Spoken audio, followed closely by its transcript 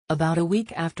About a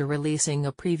week after releasing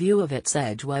a preview of its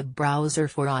Edge web browser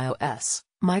for iOS,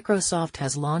 Microsoft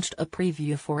has launched a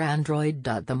preview for Android.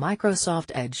 The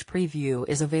Microsoft Edge preview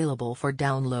is available for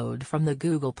download from the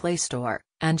Google Play Store,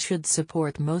 and should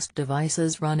support most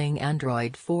devices running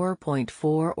Android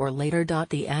 4.4 or later.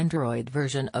 The Android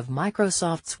version of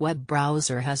Microsoft's web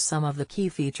browser has some of the key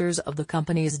features of the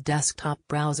company's desktop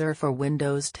browser for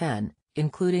Windows 10,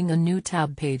 including a new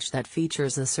tab page that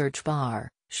features a search bar,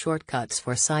 shortcuts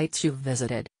for sites you've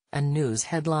visited, and news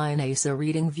headline as a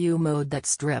reading view mode that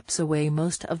strips away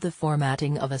most of the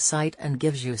formatting of a site and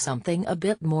gives you something a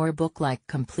bit more book-like,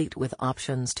 complete with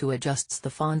options to adjust the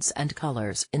fonts and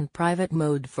colors in private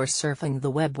mode for surfing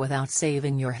the web without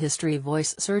saving your history.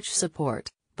 Voice search support,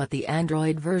 but the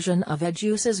Android version of Edge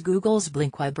uses Google's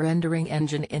Blink web rendering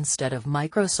engine instead of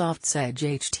Microsoft's Edge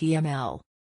HTML.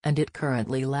 And it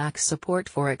currently lacks support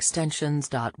for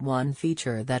extensions. One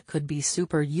feature that could be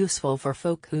super useful for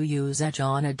folk who use Edge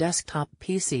on a desktop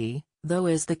PC, though,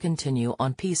 is the Continue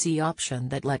on PC option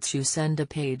that lets you send a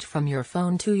page from your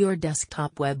phone to your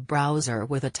desktop web browser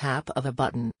with a tap of a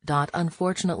button.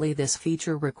 Unfortunately, this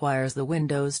feature requires the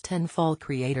Windows 10 Fall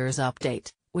Creators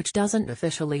Update, which doesn't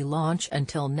officially launch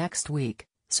until next week.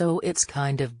 So it's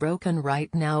kind of broken right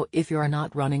now if you're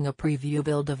not running a preview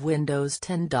build of Windows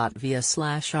 10. Via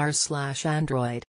 /r/Android